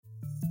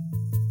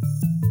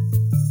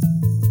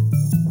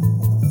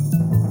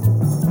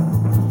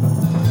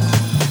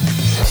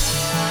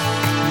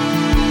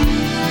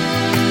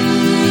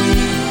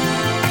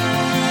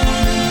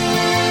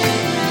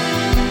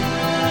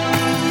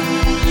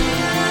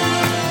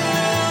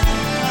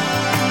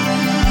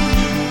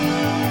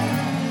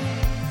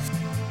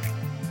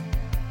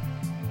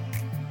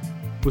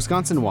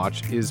Wisconsin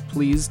Watch is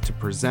pleased to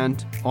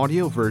present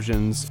audio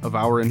versions of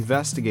our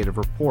investigative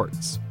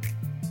reports.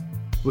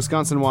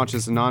 Wisconsin Watch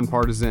is a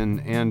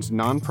nonpartisan and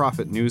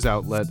nonprofit news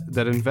outlet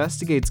that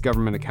investigates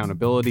government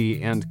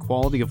accountability and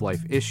quality of life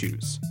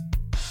issues.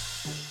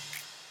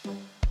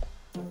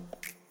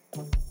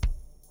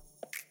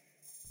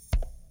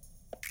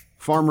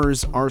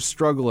 Farmers are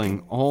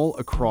struggling all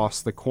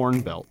across the Corn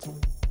Belt.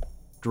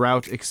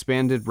 Drought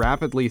expanded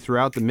rapidly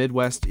throughout the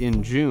Midwest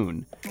in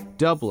June,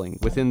 doubling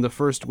within the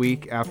first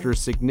week after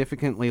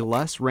significantly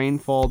less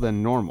rainfall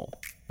than normal,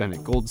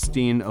 Bennett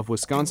Goldstein of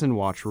Wisconsin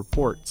Watch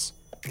reports.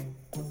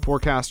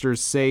 Forecasters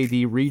say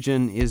the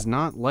region is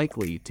not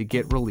likely to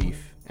get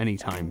relief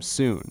anytime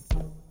soon.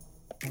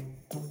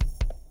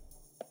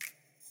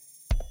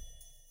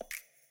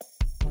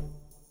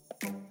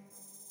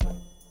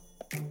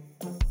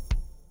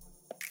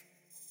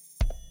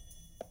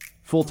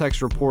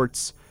 Full-text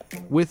reports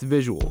with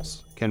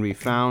visuals can be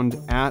found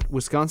at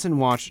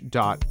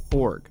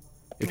wisconsinwatch.org.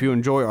 If you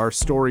enjoy our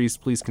stories,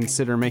 please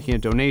consider making a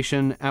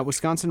donation at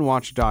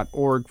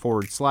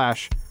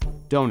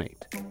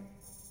wisconsinwatch.org/donate.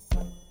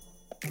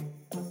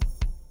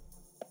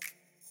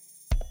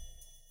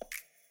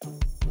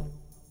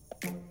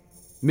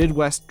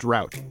 Midwest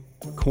drought.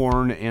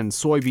 Corn and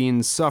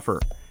soybeans suffer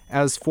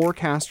as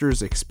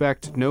forecasters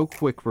expect no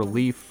quick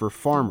relief for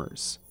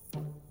farmers.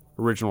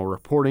 Original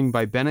reporting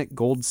by Bennett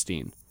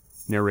Goldstein.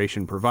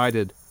 Narration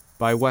provided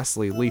by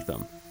Wesley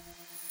Leatham.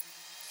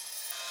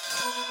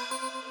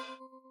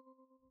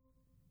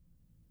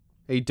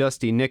 A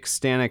dusty Nick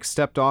Stanek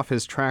stepped off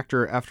his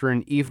tractor after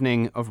an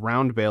evening of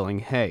round baling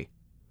hay.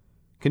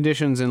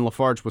 Conditions in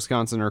Lafarge,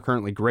 Wisconsin are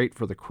currently great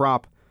for the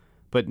crop,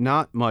 but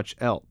not much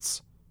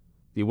else.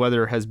 The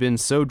weather has been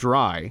so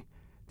dry,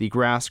 the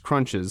grass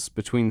crunches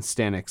between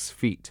Stanek's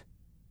feet.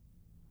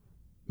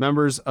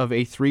 Members of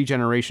a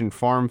 3-generation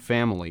farm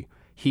family,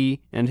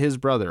 he and his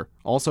brother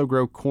also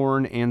grow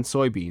corn and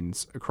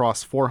soybeans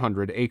across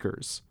 400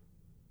 acres.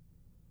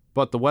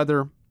 But the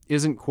weather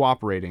isn't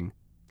cooperating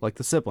like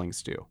the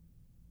siblings do.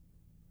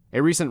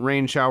 A recent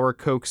rain shower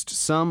coaxed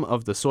some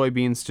of the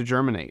soybeans to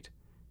germinate,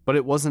 but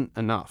it wasn't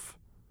enough.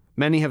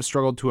 Many have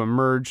struggled to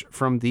emerge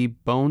from the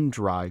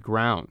bone-dry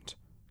ground.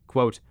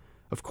 Quote,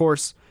 "Of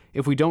course,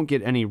 if we don't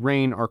get any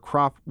rain, our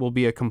crop will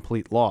be a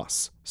complete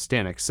loss,"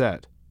 Stanek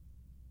said.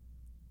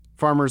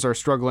 Farmers are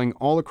struggling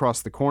all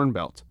across the Corn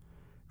Belt.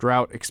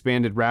 Drought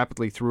expanded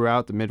rapidly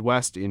throughout the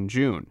Midwest in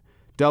June,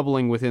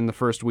 doubling within the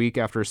first week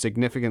after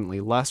significantly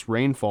less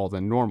rainfall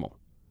than normal.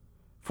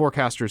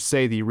 Forecasters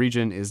say the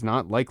region is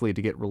not likely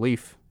to get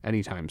relief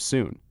anytime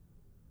soon.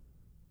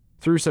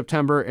 Through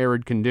September,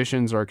 arid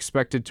conditions are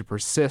expected to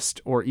persist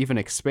or even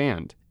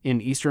expand in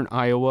eastern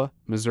Iowa,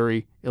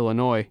 Missouri,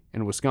 Illinois,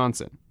 and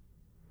Wisconsin.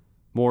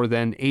 More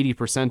than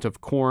 80%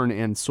 of corn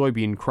and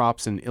soybean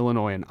crops in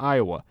Illinois and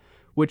Iowa,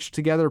 which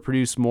together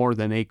produce more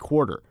than a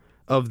quarter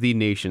of the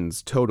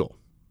nation's total,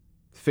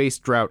 face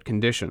drought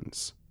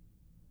conditions.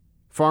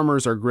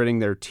 Farmers are gritting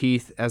their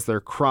teeth as their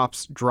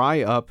crops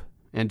dry up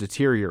and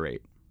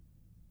deteriorate.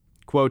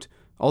 Quote,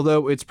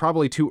 "Although it's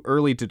probably too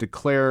early to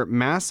declare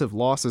massive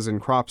losses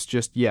in crops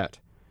just yet,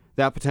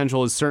 that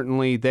potential is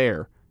certainly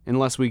there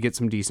unless we get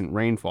some decent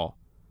rainfall,"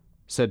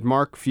 said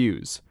Mark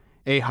Fuse,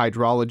 a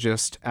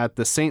hydrologist at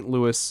the St.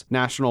 Louis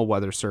National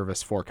Weather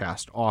Service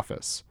Forecast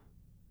Office.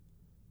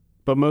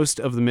 But most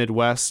of the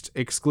Midwest,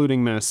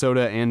 excluding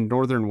Minnesota and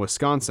northern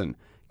Wisconsin,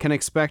 can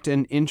expect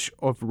an inch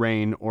of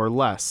rain or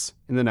less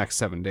in the next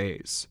 7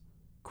 days.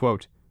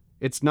 Quote,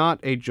 "It's not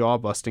a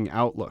jaw-busting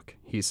outlook,"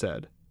 he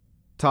said.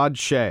 Todd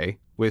Shea,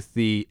 with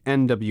the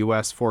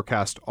NWS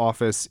Forecast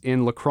Office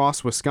in La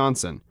Crosse,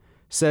 Wisconsin,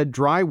 said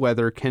dry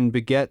weather can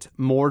beget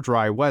more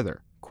dry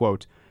weather,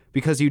 quote,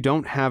 "because you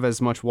don't have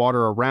as much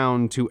water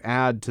around to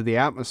add to the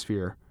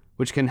atmosphere,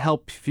 which can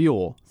help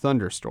fuel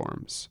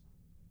thunderstorms."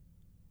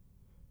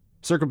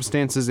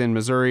 Circumstances in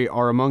Missouri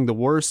are among the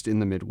worst in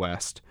the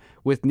Midwest,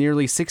 with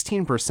nearly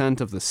 16%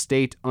 of the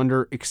state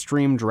under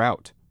extreme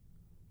drought.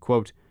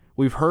 Quote,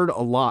 "We've heard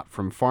a lot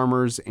from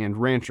farmers and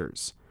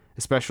ranchers,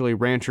 especially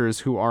ranchers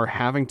who are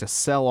having to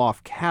sell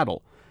off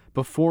cattle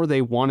before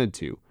they wanted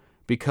to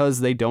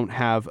because they don't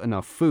have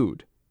enough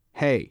food,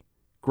 hay,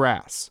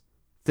 grass,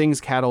 things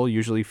cattle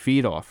usually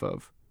feed off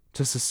of,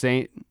 to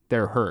sustain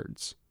their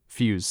herds,"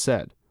 Fuse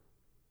said.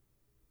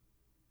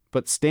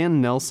 But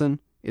Stan Nelson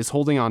is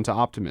holding on to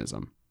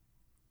optimism.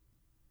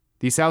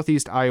 The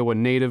southeast Iowa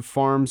native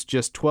farms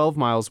just 12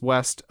 miles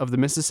west of the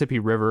Mississippi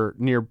River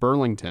near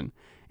Burlington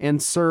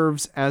and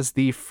serves as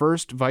the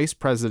first vice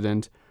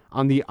president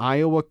on the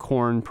Iowa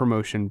Corn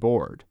Promotion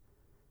Board.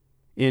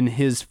 In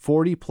his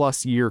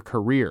 40-plus year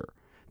career,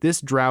 this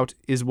drought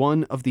is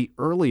one of the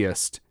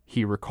earliest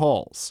he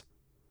recalls.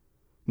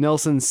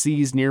 Nelson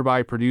sees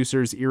nearby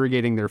producers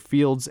irrigating their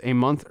fields a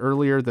month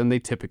earlier than they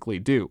typically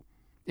do,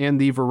 and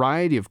the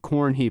variety of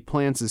corn he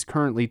plants is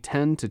currently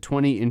 10 to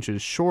 20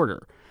 inches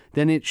shorter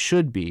than it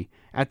should be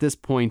at this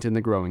point in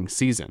the growing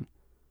season.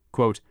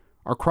 Quote,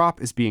 "Our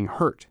crop is being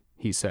hurt,"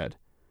 he said.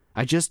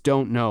 "I just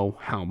don't know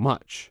how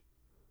much."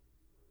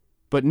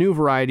 But new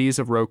varieties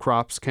of row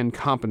crops can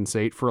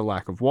compensate for a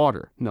lack of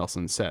water,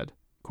 Nelson said.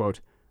 Quote,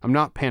 I'm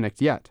not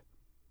panicked yet.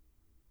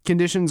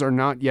 Conditions are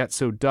not yet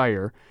so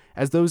dire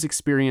as those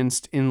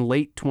experienced in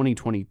late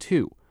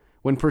 2022,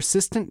 when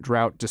persistent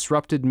drought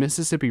disrupted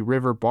Mississippi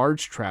River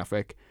barge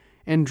traffic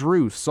and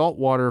drew salt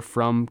water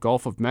from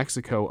Gulf of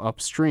Mexico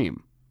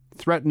upstream,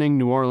 threatening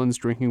New Orleans'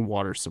 drinking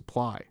water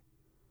supply.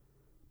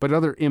 But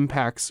other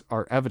impacts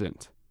are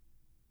evident.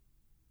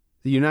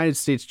 The United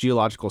States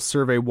Geological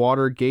Survey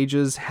water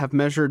gauges have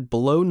measured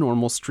below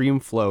normal stream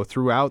flow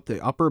throughout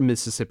the upper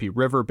Mississippi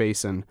River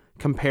basin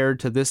compared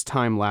to this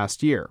time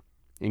last year,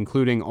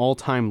 including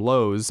all-time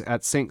lows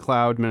at St.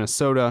 Cloud,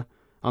 Minnesota,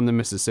 on the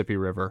Mississippi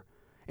River,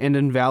 and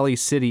in Valley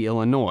City,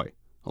 Illinois,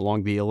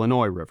 along the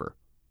Illinois River.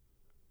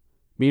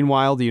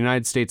 Meanwhile, the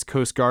United States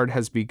Coast Guard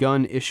has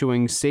begun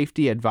issuing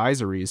safety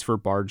advisories for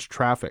barge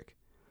traffic.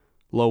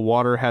 Low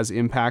water has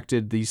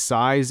impacted the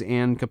size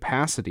and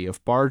capacity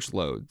of barge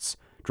loads,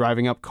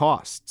 driving up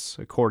costs,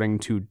 according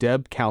to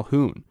Deb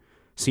Calhoun,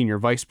 Senior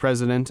Vice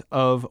President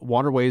of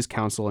Waterways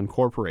Council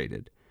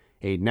Incorporated,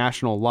 a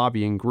national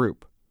lobbying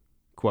group.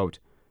 Quote,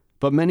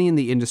 but many in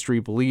the industry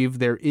believe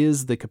there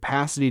is the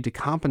capacity to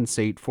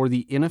compensate for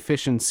the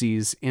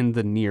inefficiencies in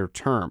the near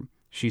term,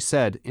 she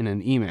said in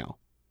an email.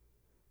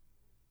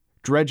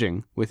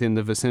 Dredging within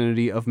the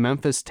vicinity of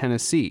Memphis,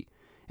 Tennessee,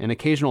 an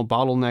occasional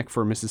bottleneck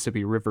for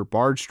Mississippi River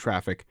barge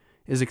traffic,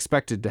 is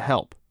expected to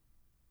help.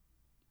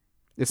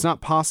 It's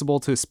not possible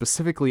to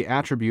specifically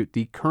attribute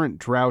the current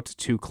drought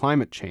to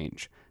climate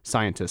change,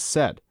 scientists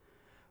said,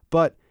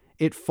 but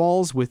it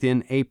falls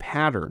within a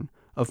pattern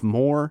of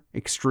more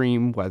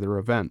extreme weather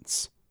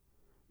events.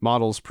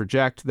 Models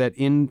project that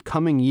in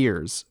coming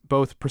years,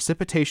 both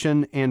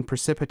precipitation and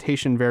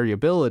precipitation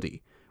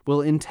variability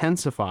will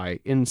intensify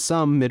in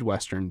some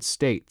Midwestern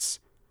states.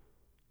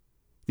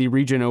 The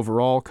region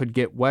overall could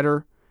get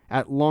wetter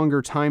at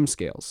longer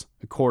timescales,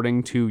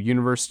 according to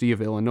University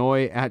of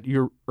Illinois at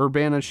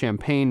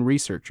Urbana-Champaign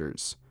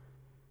researchers,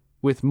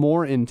 with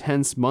more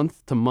intense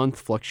month-to-month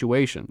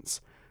fluctuations,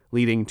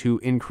 leading to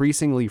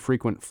increasingly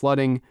frequent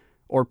flooding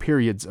or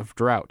periods of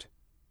drought.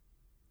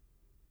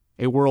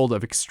 A world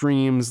of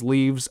extremes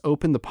leaves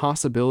open the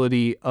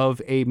possibility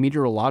of a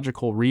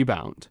meteorological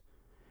rebound,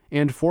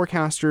 and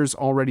forecasters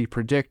already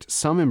predict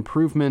some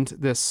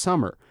improvement this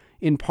summer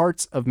in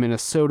parts of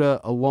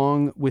Minnesota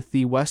along with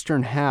the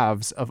western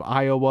halves of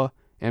Iowa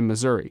and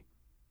Missouri.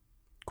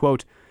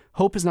 Quote,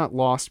 hope is not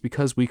lost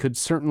because we could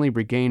certainly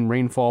regain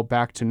rainfall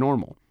back to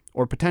normal,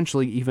 or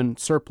potentially even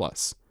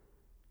surplus,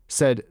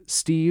 said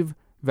Steve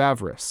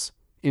Vavris,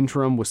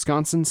 interim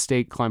Wisconsin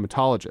state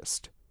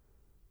climatologist.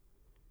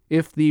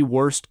 If the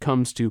worst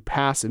comes to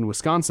pass in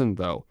Wisconsin,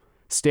 though,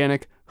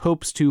 Stanek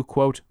hopes to,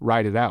 quote,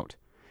 ride it out,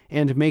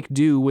 and make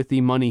do with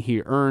the money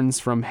he earns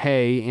from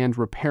hay and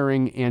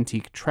repairing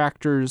antique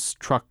tractors,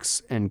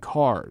 trucks, and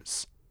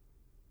cars.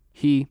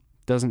 He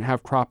doesn't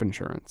have crop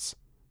insurance.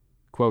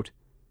 Quote,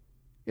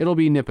 it'll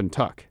be nip and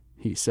tuck,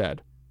 he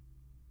said.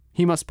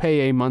 He must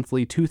pay a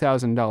monthly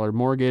 $2,000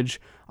 mortgage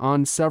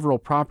on several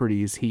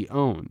properties he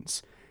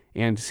owns,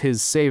 and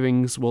his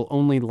savings will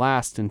only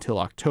last until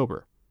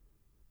October.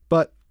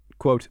 But,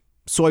 quote,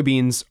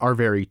 soybeans are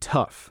very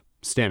tough,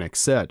 Stanek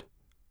said.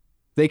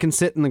 They can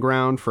sit in the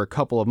ground for a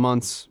couple of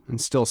months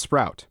and still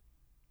sprout.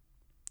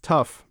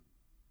 Tough,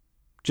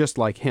 just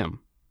like him.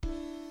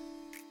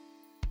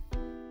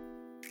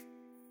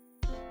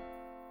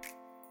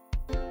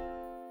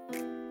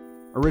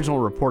 Original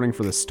reporting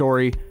for the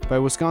story by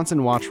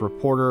Wisconsin Watch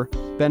reporter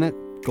Bennett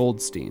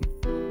Goldstein.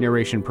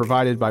 Narration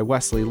provided by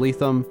Wesley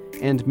Leatham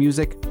and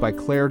music by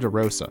Claire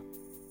DeRosa.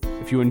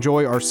 If you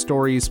enjoy our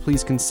stories,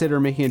 please consider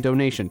making a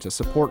donation to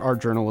support our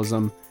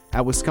journalism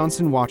at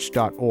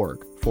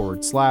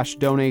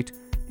wisconsinwatch.org/donate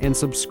and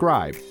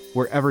subscribe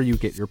wherever you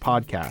get your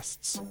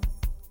podcasts.